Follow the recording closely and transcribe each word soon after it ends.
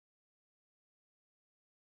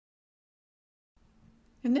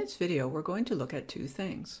In this video, we're going to look at two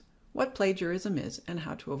things: what plagiarism is and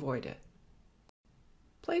how to avoid it.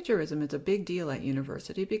 Plagiarism is a big deal at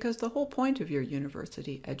university because the whole point of your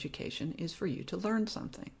university education is for you to learn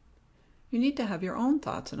something. You need to have your own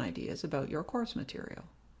thoughts and ideas about your course material.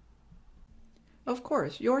 Of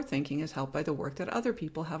course, your thinking is helped by the work that other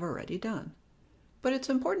people have already done, but it's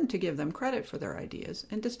important to give them credit for their ideas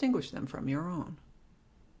and distinguish them from your own.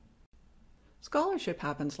 Scholarship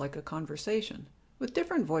happens like a conversation, with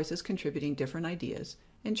different voices contributing different ideas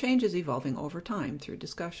and changes evolving over time through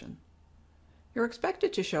discussion. You're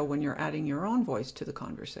expected to show when you're adding your own voice to the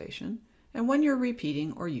conversation and when you're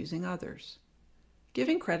repeating or using others.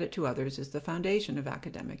 Giving credit to others is the foundation of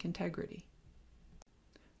academic integrity.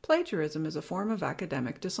 Plagiarism is a form of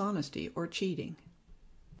academic dishonesty or cheating.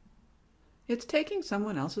 It's taking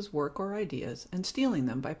someone else's work or ideas and stealing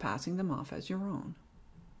them by passing them off as your own.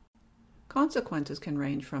 Consequences can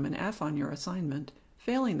range from an F on your assignment,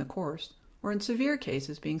 failing the course, or in severe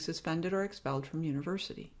cases being suspended or expelled from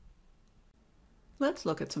university. Let's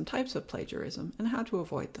look at some types of plagiarism and how to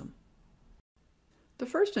avoid them. The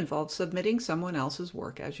first involves submitting someone else's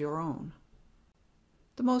work as your own.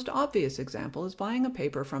 The most obvious example is buying a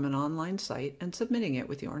paper from an online site and submitting it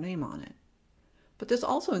with your name on it. But this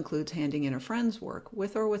also includes handing in a friend's work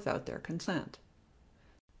with or without their consent.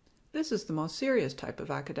 This is the most serious type of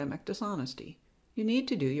academic dishonesty. You need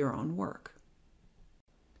to do your own work.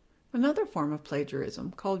 Another form of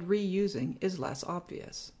plagiarism, called reusing, is less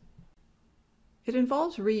obvious. It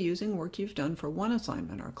involves reusing work you've done for one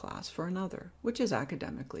assignment or class for another, which is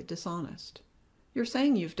academically dishonest. You're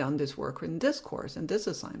saying you've done this work in this course and this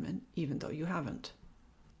assignment, even though you haven't.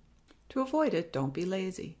 To avoid it, don't be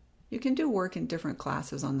lazy. You can do work in different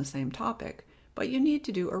classes on the same topic, but you need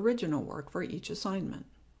to do original work for each assignment.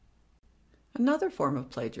 Another form of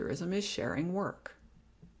plagiarism is sharing work.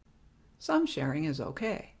 Some sharing is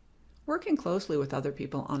okay. Working closely with other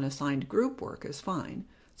people on assigned group work is fine,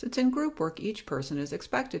 since in group work each person is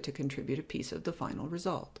expected to contribute a piece of the final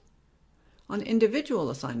result. On individual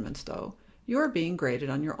assignments, though, you're being graded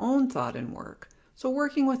on your own thought and work, so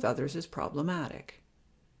working with others is problematic.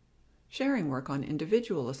 Sharing work on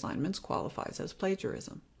individual assignments qualifies as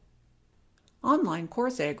plagiarism. Online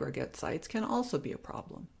course aggregate sites can also be a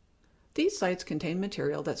problem. These sites contain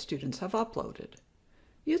material that students have uploaded.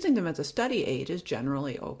 Using them as a study aid is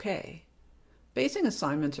generally okay. Basing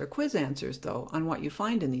assignments or quiz answers, though, on what you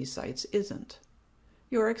find in these sites isn't.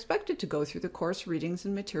 You are expected to go through the course readings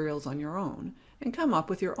and materials on your own and come up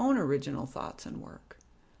with your own original thoughts and work.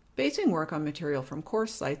 Basing work on material from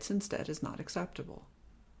course sites instead is not acceptable.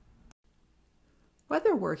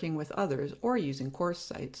 Whether working with others or using course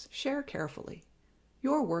sites, share carefully.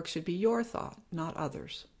 Your work should be your thought, not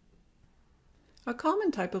others. A common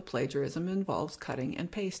type of plagiarism involves cutting and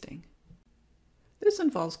pasting. This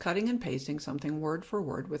involves cutting and pasting something word for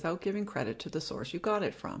word without giving credit to the source you got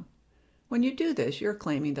it from. When you do this, you're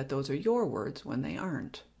claiming that those are your words when they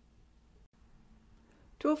aren't.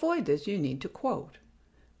 To avoid this, you need to quote.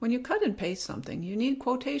 When you cut and paste something, you need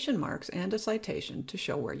quotation marks and a citation to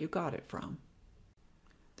show where you got it from.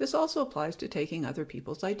 This also applies to taking other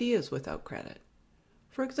people's ideas without credit.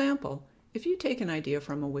 For example, if you take an idea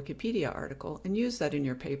from a Wikipedia article and use that in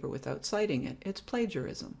your paper without citing it, it's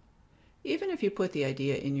plagiarism. Even if you put the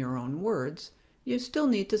idea in your own words, you still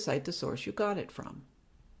need to cite the source you got it from.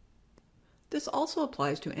 This also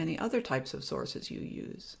applies to any other types of sources you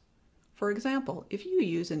use. For example, if you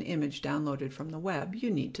use an image downloaded from the web,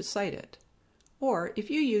 you need to cite it. Or if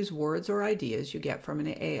you use words or ideas you get from an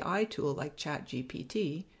AI tool like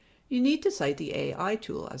ChatGPT, you need to cite the AI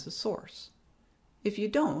tool as a source. If you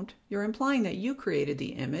don't, you're implying that you created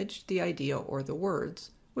the image, the idea, or the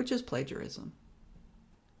words, which is plagiarism.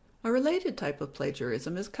 A related type of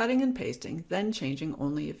plagiarism is cutting and pasting, then changing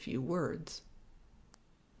only a few words.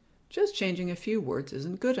 Just changing a few words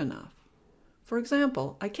isn't good enough. For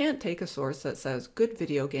example, I can't take a source that says "good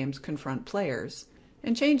video games confront players"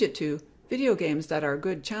 and change it to "video games that are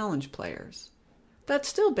good challenge players." That's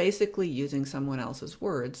still basically using someone else's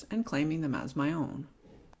words and claiming them as my own.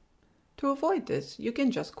 To avoid this, you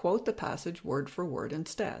can just quote the passage word for word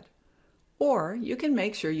instead. Or you can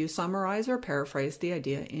make sure you summarize or paraphrase the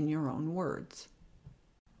idea in your own words.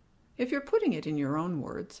 If you're putting it in your own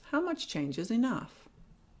words, how much change is enough?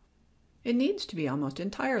 It needs to be almost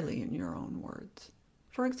entirely in your own words.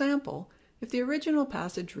 For example, if the original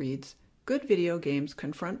passage reads, "Good video games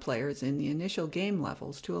confront players in the initial game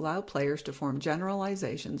levels to allow players to form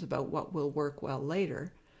generalizations about what will work well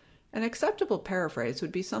later," an acceptable paraphrase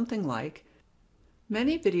would be something like,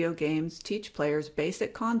 "Many video games teach players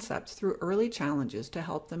basic concepts through early challenges to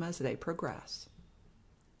help them as they progress."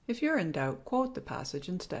 If you're in doubt, quote the passage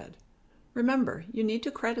instead. Remember, you need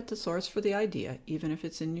to credit the source for the idea, even if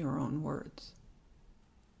it's in your own words.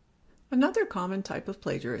 Another common type of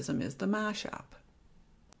plagiarism is the mashup.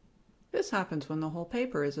 This happens when the whole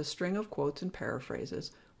paper is a string of quotes and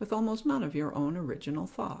paraphrases with almost none of your own original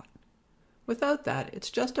thought. Without that, it's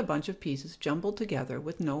just a bunch of pieces jumbled together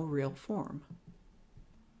with no real form.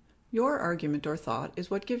 Your argument or thought is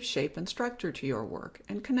what gives shape and structure to your work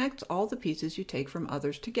and connects all the pieces you take from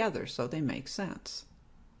others together so they make sense.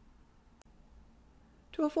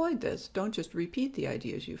 To avoid this, don't just repeat the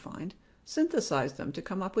ideas you find, synthesize them to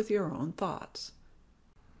come up with your own thoughts.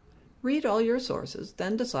 Read all your sources,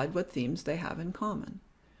 then decide what themes they have in common.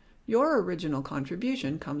 Your original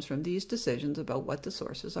contribution comes from these decisions about what the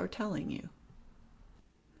sources are telling you.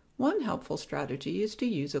 One helpful strategy is to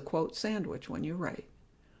use a quote sandwich when you write.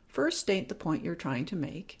 First state the point you're trying to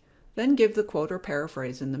make, then give the quote or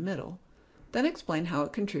paraphrase in the middle, then explain how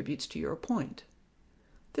it contributes to your point.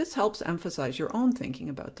 This helps emphasize your own thinking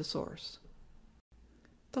about the source.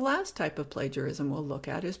 The last type of plagiarism we'll look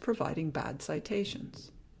at is providing bad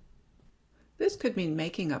citations. This could mean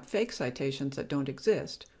making up fake citations that don't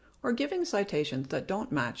exist, or giving citations that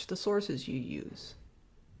don't match the sources you use.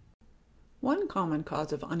 One common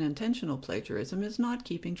cause of unintentional plagiarism is not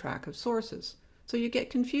keeping track of sources, so you get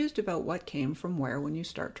confused about what came from where when you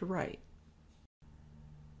start to write.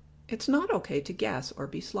 It's not okay to guess or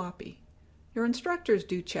be sloppy. Your instructors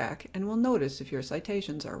do check and will notice if your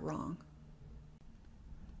citations are wrong.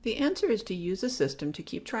 The answer is to use a system to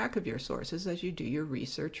keep track of your sources as you do your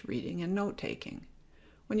research, reading, and note-taking.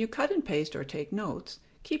 When you cut and paste or take notes,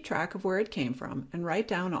 keep track of where it came from and write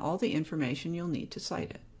down all the information you'll need to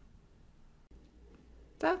cite it.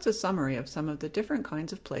 That's a summary of some of the different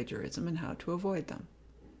kinds of plagiarism and how to avoid them.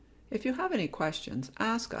 If you have any questions,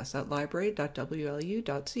 ask us at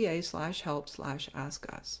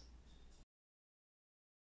library.wlu.ca/help/askus.